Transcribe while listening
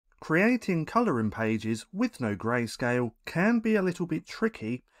creating colouring pages with no grayscale can be a little bit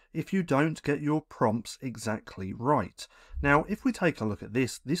tricky if you don't get your prompts exactly right. Now, if we take a look at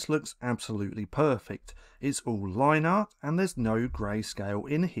this, this looks absolutely perfect. It's all line art and there's no grayscale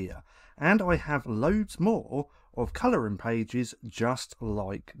in here. And I have loads more of colouring pages just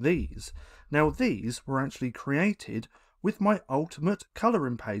like these. Now, these were actually created with my ultimate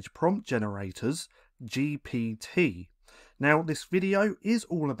colouring page prompt generators, GPT. Now, this video is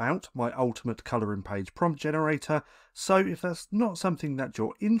all about my ultimate colouring page prompt generator, so if that's not something that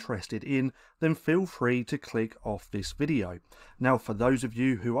you're interested in, then feel free to click off this video. Now, for those of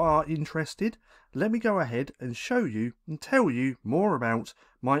you who are interested, let me go ahead and show you and tell you more about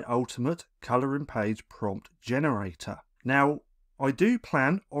my ultimate colouring page prompt generator. Now, I do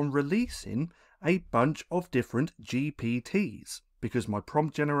plan on releasing a bunch of different GPTs, because my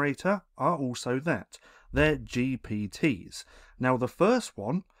prompt generator are also that. They're GPTs. Now, the first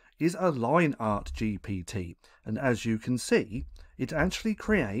one is a line art GPT, and as you can see, it actually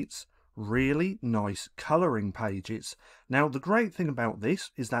creates really nice colouring pages. Now, the great thing about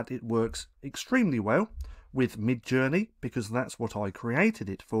this is that it works extremely well with Midjourney, because that's what I created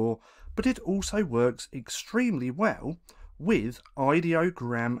it for, but it also works extremely well with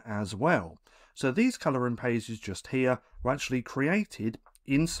ideogram as well. So these colouring pages just here were actually created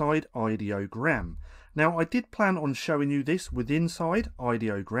inside ideogram. Now, I did plan on showing you this with inside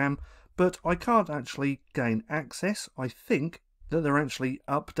ideogram, but I can't actually gain access. I think that they're actually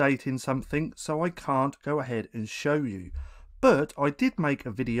updating something, so I can't go ahead and show you. But I did make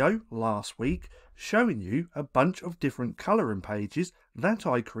a video last week showing you a bunch of different colouring pages that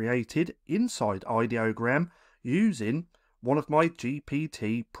I created inside ideogram using one of my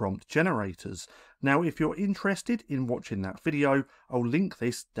GPT prompt generators. Now, if you're interested in watching that video, I'll link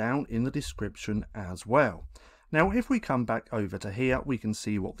this down in the description as well. Now, if we come back over to here, we can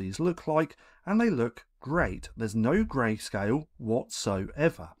see what these look like, and they look great. There's no grayscale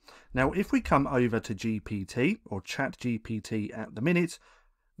whatsoever. Now, if we come over to GPT, or ChatGPT at the minute,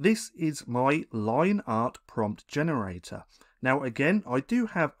 this is my line art prompt generator. Now, again, I do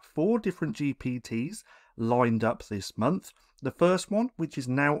have 4 different GPTs lined up this month. The first one, which is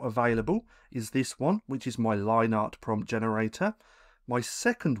now available, is this one, which is my line art prompt generator. My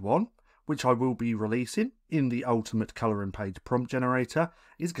second one, which I will be releasing in the ultimate colouring page prompt generator,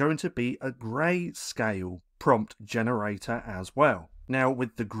 is going to be a grayscale prompt generator as well. Now,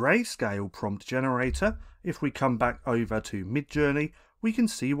 with the grayscale prompt generator, if we come back over to Midjourney, we can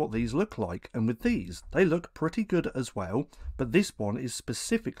see what these look like, and with these, they look pretty good as well, but this one is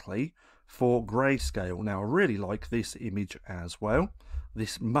specifically for grayscale. Now, I really like this image as well.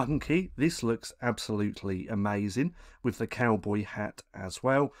 This monkey, this looks absolutely amazing with the cowboy hat as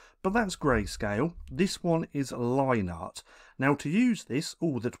well, but that's grayscale. This one is line art. Now, to use this,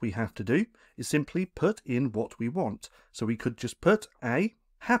 all that we have to do is simply put in what we want. So we could just put a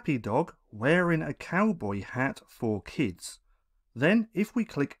happy dog wearing a cowboy hat for kids. Then if we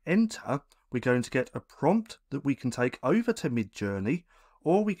click enter, we're going to get a prompt that we can take over to Midjourney,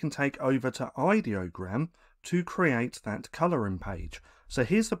 or we can take over to ideogram to create that colouring page. So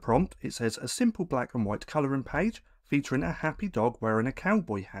here's the prompt. It says a simple black and white colouring page featuring a happy dog wearing a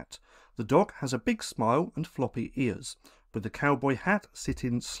cowboy hat. The dog has a big smile and floppy ears, with the cowboy hat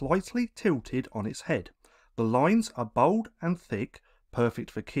sitting slightly tilted on its head. The lines are bold and thick, perfect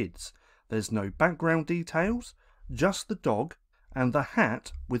for kids. There's no background details, just the dog and the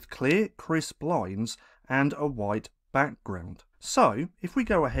hat with clear, crisp lines and a white background. So, if we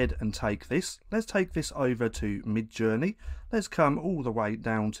go ahead and take this, let's take this over to Midjourney. Let's come all the way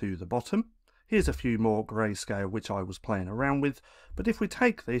down to the bottom. Here's a few more grayscale which I was playing around with, but if we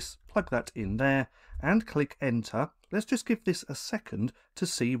take this, plug that in there, and click enter, let's just give this a second to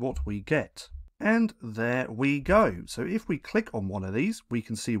see what we get. And there we go. So if we click on one of these, we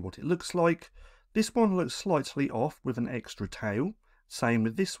can see what it looks like. This one looks slightly off with an extra tail, same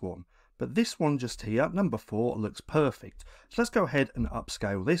with this one. But this one just here, number 4, looks perfect. So let's go ahead and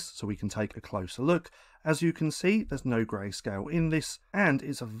upscale this so we can take a closer look. As you can see, there's no grayscale in this, and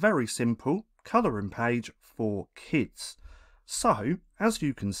it's a very simple colouring page for kids. So, as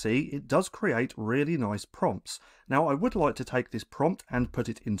you can see, it does create really nice prompts. Now, I would like to take this prompt and put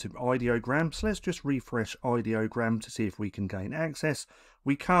it into ideogram, so let's just refresh ideogram to see if we can gain access.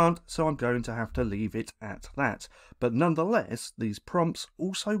 We can't, so I'm going to have to leave it at that. But nonetheless, these prompts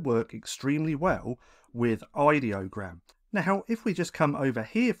also work extremely well with ideogram. Now, if we just come over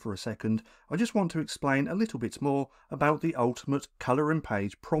here for a second, I just want to explain a little bit more about the ultimate colouring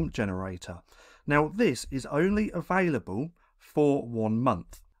page prompt generator. Now, this is only available for 1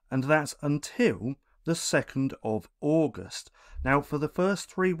 month, and that's until the 2nd of August. Now for the first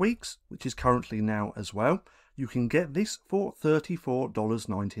 3 weeks, which is currently now as well, you can get this for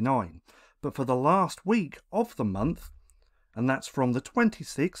 $34.99. But for the last week of the month, and that's from the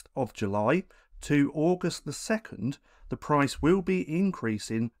 26th of July to August the 2nd, the price will be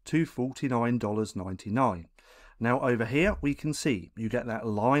increasing to $49.99. Now over here we can see you get that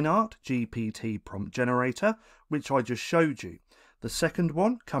line art GPT prompt generator, which I just showed you. The second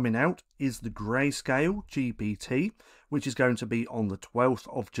one coming out is the grayscale GPT, which is going to be on the 12th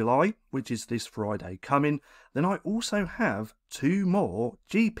of July, which is this Friday coming. Then I also have 2 more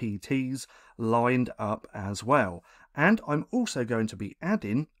GPTs lined up as well. And I'm also going to be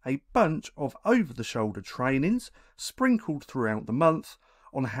adding a bunch of over-the-shoulder trainings sprinkled throughout the month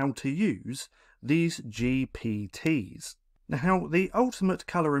on how to use these GPTs. Now, the Ultimate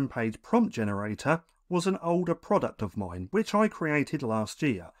Colouring Page Prompt Generator was an older product of mine, which I created last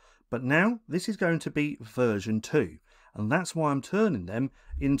year, but now this is going to be version 2, and that's why I'm turning them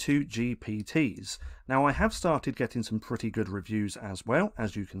into GPTs. Now, I have started getting some pretty good reviews as well,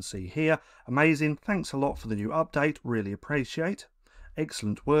 as you can see here. Amazing, thanks a lot for the new update, really appreciate.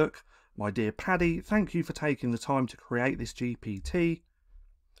 Excellent work. My dear Paddy, thank you for taking the time to create this GPT.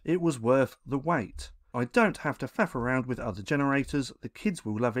 It was worth the wait. I don't have to faff around with other generators, the kids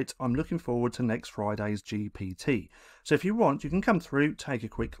will love it. I'm looking forward to next Friday's GPT. So if you want, you can come through, take a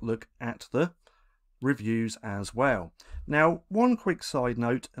quick look at the reviews as well. Now, one quick side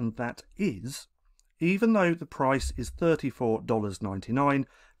note, and that is, even though the price is $34.99,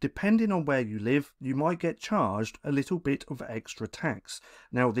 depending on where you live, you might get charged a little bit of extra tax.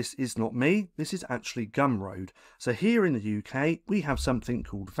 Now, this is not me, this is actually Gumroad. So here in the UK, we have something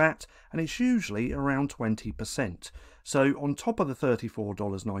called VAT, and it's usually around 20%. So on top of the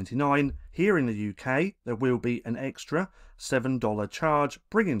 $34.99, here in the UK, there will be an extra $7 charge,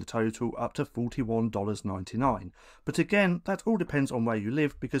 bringing the total up to $41.99. But again, that all depends on where you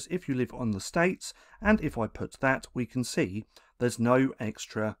live, because if you live on the States, and if I put that, we can see there's no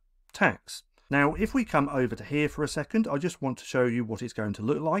extra tax. Now, if we come over to here for a second, I just want to show you what it's going to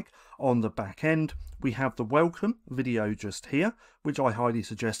look like on the back end. We have the welcome video just here, which I highly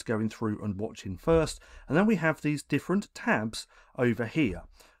suggest going through and watching first. And then we have these different tabs over here.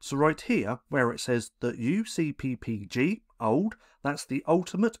 So right here, where it says the UCPPG old, that's the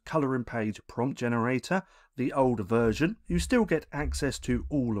Ultimate Colouring Page Prompt Generator, the older version. You still get access to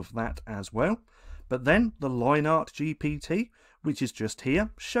all of that as well. But then the Line Art GPT, which is just here,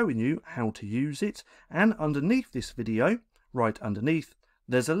 showing you how to use it. And underneath this video, right underneath,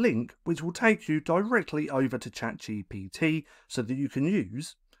 there's a link which will take you directly over to ChatGPT so that you can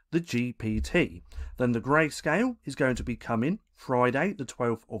use the GPT. Then the grayscale is going to be coming Friday, the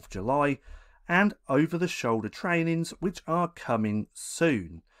 12th of July, and over-the-shoulder trainings, which are coming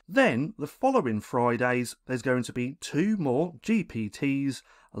soon. Then, the following Fridays, there's going to be 2 more GPTs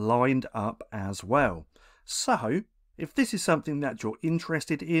lined up as well. So, if this is something that you're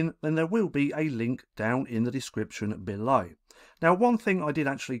interested in, then there will be a link down in the description below. Now, one thing I did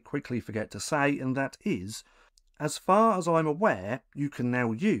actually quickly forget to say, and that is, as far as I'm aware, you can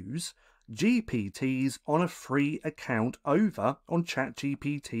now use GPTs on a free account over on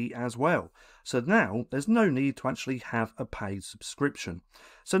ChatGPT as well. So now there's no need to actually have a paid subscription.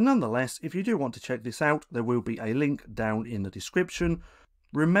 So nonetheless, if you do want to check this out, there will be a link down in the description.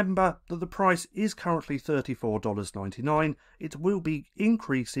 Remember that the price is currently $34.99. It will be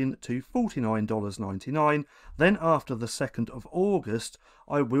increasing to $49.99. Then after the 2nd of August,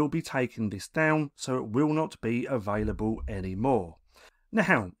 I will be taking this down, so it will not be available anymore.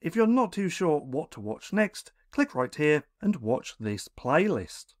 Now, if you're not too sure what to watch next, click right here and watch this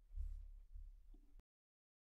playlist.